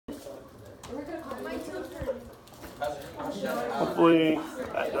Hopefully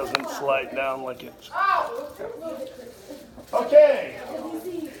that doesn't slide down like it. Okay.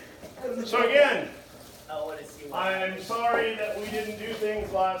 So again, I'm sorry that we didn't do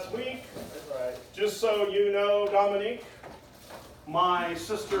things last week. Just so you know, Dominique, my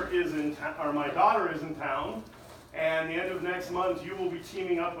sister is in town, or my daughter is in town, and the end of next month you will be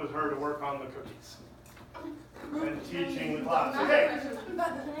teaming up with her to work on the cookies and teaching the class. Okay.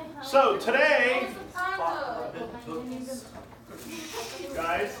 So today,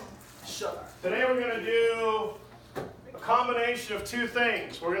 guys, today we're going to do a combination of two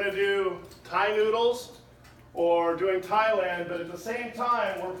things. We're going to do Thai noodles, or doing Thailand, but at the same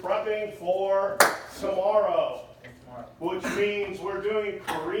time we're prepping for tomorrow, which means we're doing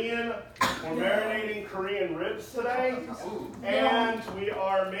Korean, we're marinating Korean ribs today, and we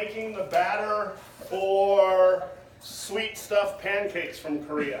are making the batter for sweet stuffed pancakes from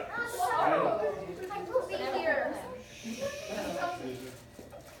Korea.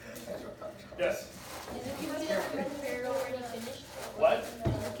 Yes? What?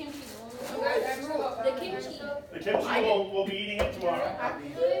 The kimchi we'll be eating it tomorrow.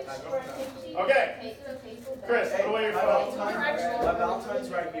 Okay. Chris, put away your phone. My Valentine's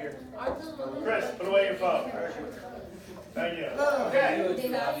right here. Chris, put away your phone. Thank you. Okay.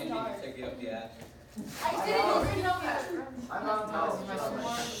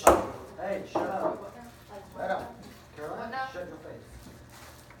 Hey, shut up. Shut up. Caroline, shut your face.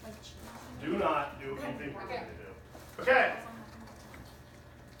 Do not do what you think we're going to do. Okay.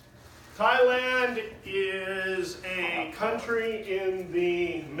 Thailand is a country in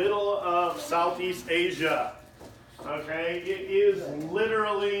the middle of Southeast Asia. Okay, it is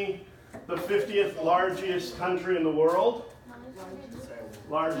literally the 50th largest country in the world.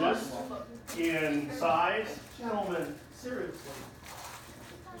 Largest in size. Gentlemen, seriously.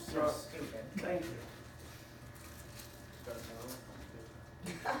 You're so stupid. Thank you.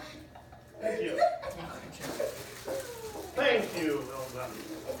 Thank you. Thank you, Hilda.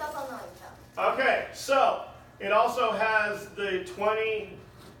 Okay, so it also has the 20th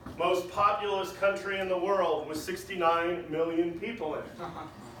most populous country in the world with 69 million people in it.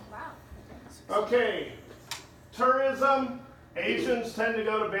 Okay, tourism. Asians tend to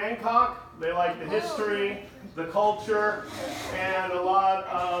go to Bangkok. They like the history, the culture, and a lot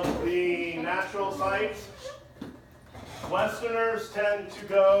of the natural sites. Westerners tend to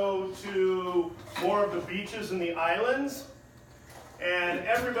go to more of the beaches and the islands. And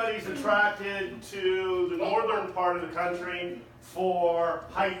everybody's attracted to the northern part of the country for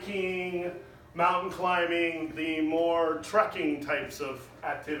hiking, mountain climbing, the more trekking types of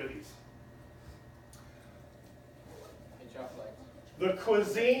activities. The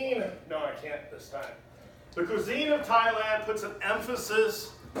cuisine, no, I can't this time. The cuisine of Thailand puts an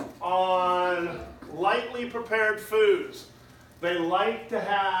emphasis on lightly prepared foods. They like to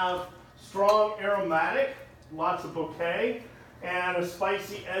have strong aromatic, lots of bouquet, and a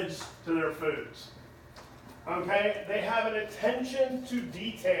spicy edge to their foods. Okay, they have an attention to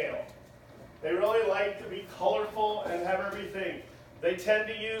detail. They really like to be colorful and have everything. They tend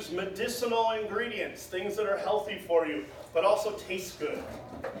to use medicinal ingredients, things that are healthy for you, but also taste good.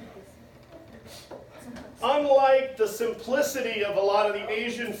 Unlike the simplicity of a lot of the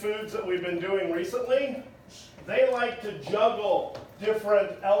Asian foods that we've been doing recently, they like to juggle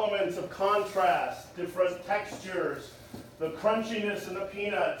different elements of contrast, different textures, the crunchiness in the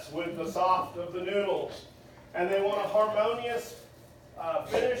peanuts with the soft of the noodles. And they want a harmonious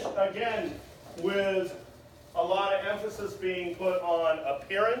finish, again, with a lot of emphasis being put on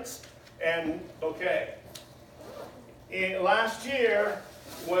appearance and bouquet. Last year,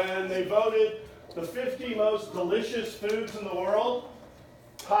 when they voted the 50 most delicious foods in the world,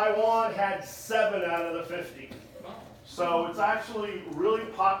 Taiwan had 7 out of the 50. So it's actually really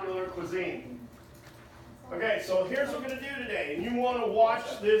popular cuisine. Okay, so here's what we're going to do today, and you want to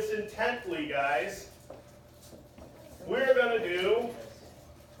watch this intently, guys. We're going to do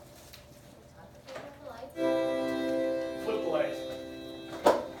flip the lights.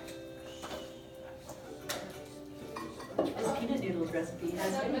 This peanut noodles recipe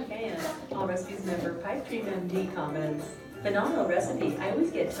has been canned. All Recipes member Pipe Dream MD comments, phenomenal recipe. I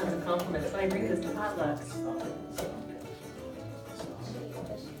always get tons of compliments when I bring this to potlucks.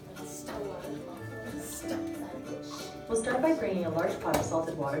 We'll start by bringing a large pot of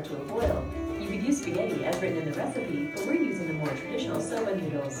salted water to a boil. You could use spaghetti as written in the recipe, but we're using the more traditional soba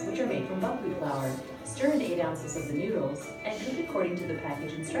noodles, which are made from buckwheat flour. Stir in 8 ounces of the noodles and cook according to the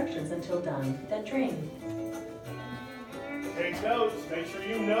package instructions until done, then drain. Take notes, make sure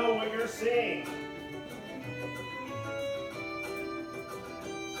you know what you're seeing.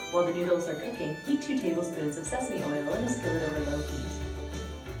 While the noodles are cooking, heat 2 tablespoons of sesame oil in a skillet over low heat.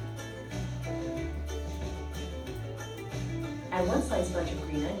 Add 1 sliced bunch of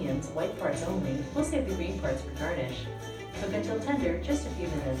green onions, white parts only. We'll save the green parts for garnish. Cook until tender, just a few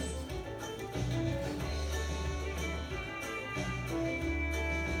minutes.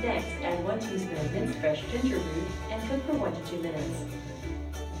 Next, add 1 teaspoon of minced fresh ginger root and cook for 1 to 2 minutes.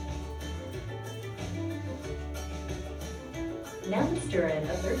 Now let's stir in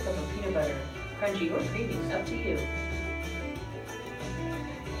a 1/3 cup of peanut butter, crunchy or creamy, up to you.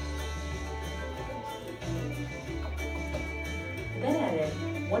 Then add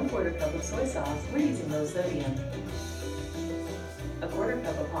in 1/4 cup of soy sauce. We're using low sodium. 1/4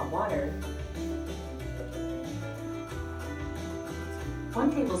 cup of hot water.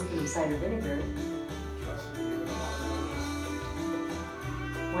 1 tablespoon of cider vinegar.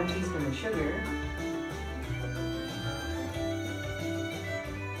 1 teaspoon of sugar.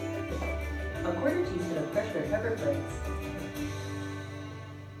 1/4 teaspoon of crushed red pepper flakes.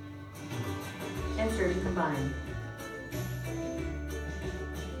 And stir to combine.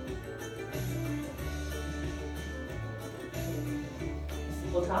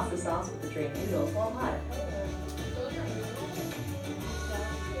 We'll toss the sauce with the drained noodles while hot.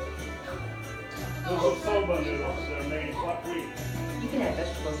 Those are soba noodles. They're made what wheat. You can add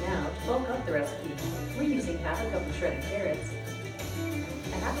vegetables now to bulk up the recipe. We're using 1/2 cup of shredded carrots,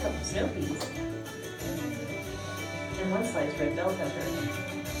 1/2 cup of snow peas, and 1 sliced red bell pepper.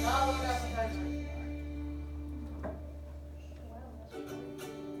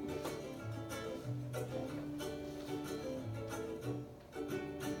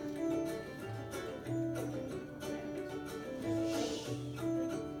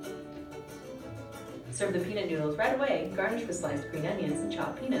 Serve the peanut noodles right away, garnish with sliced green onions and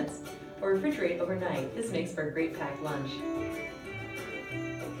chopped peanuts, or refrigerate overnight. This makes for a great packed lunch.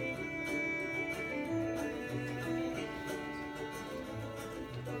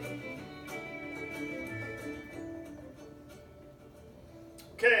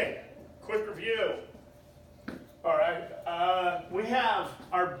 Okay, quick review. All right, we have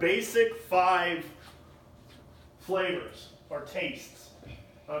our basic 5 flavors or tastes,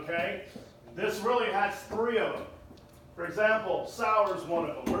 okay? This really has 3 of them. For example, sour is one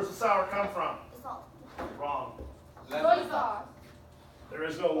of them. Where's the sour come from? Salt. Wrong. Soy sauce. There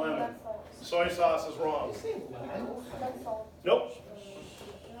is no lemon. Soy sauce is wrong. Nope.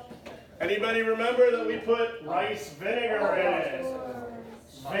 Anybody remember that we put rice vinegar in it?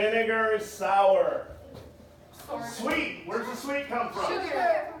 Vinegar is sour. Sweet. Where's the sweet come from?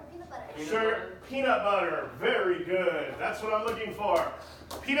 Sugar. Sugar. Peanut butter. Very good. That's what I'm looking for.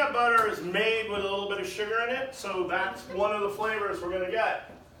 Peanut butter is made with a little bit of sugar in it, so that's one of the flavors we're going to get.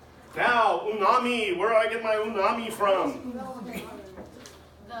 Now, unami. Where do I get my unami from?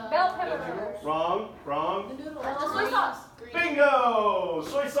 Bell pepper. Wrong. Wrong. Soy sauce. Bingo!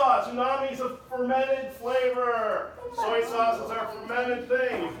 Soy sauce. Unami is a fermented flavor. Soy sauce is our fermented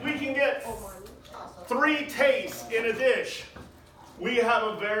thing. If we can get 3 tastes in a dish, we have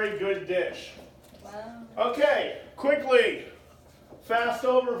a very good dish. Okay, quickly, fast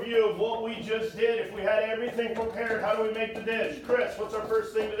overview of what we just did. If we had everything prepared, how do we make the dish? Chris, what's our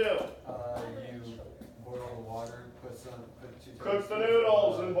first thing to do? You boil the water, put 2 Cook the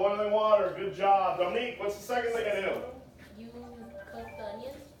noodles in boiling water. Good job. Dominique, what's the second thing I do? You cook the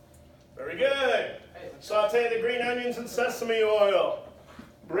onions. Very good. Saute the green onions in sesame oil.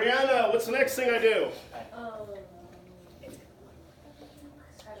 Brianna, what's the next thing I do?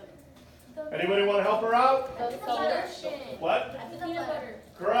 Anybody want to help her out? What? Peanut butter.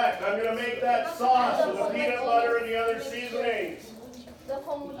 Correct. I'm going to make that sauce with the peanut butter and the other seasonings. The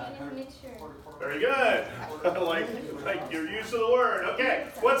homogeneous mixture. Very good. like you're used to the word. Okay.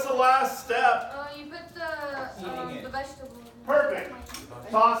 What's the last step? You put the vegetables. Perfect.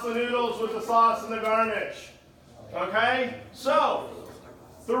 Toss the noodles with the sauce and the garnish. Okay? So,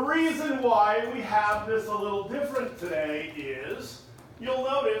 the reason why we have this a little different today is you'll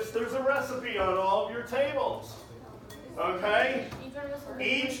notice there's a recipe on all of your tables. Okay?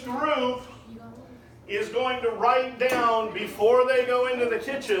 Each group is going to write down before they go into the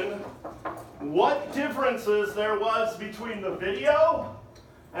kitchen what differences there was between the video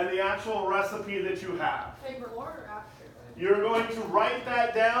and the actual recipe that you have. You're going to write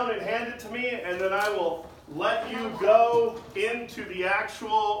that down and hand it to me, and then I will let you go into the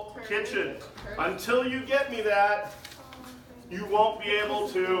actual kitchen. Until you get me that, you won't be able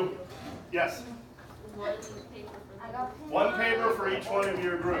to, yes? 1 paper for each one of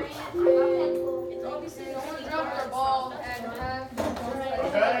your groups.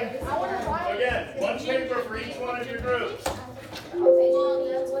 Okay? Again, 1 paper for each one of your groups.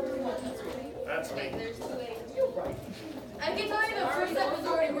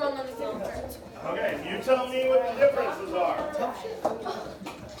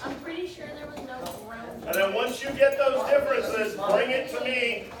 get those differences, bring it to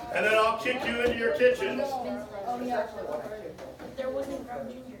me, and then I'll kick you into your kitchen.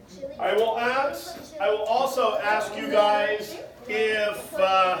 I will also ask you guys if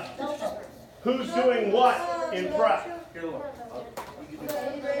who's doing what in prep. Here, look.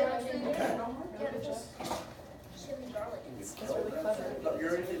 Chili garlic.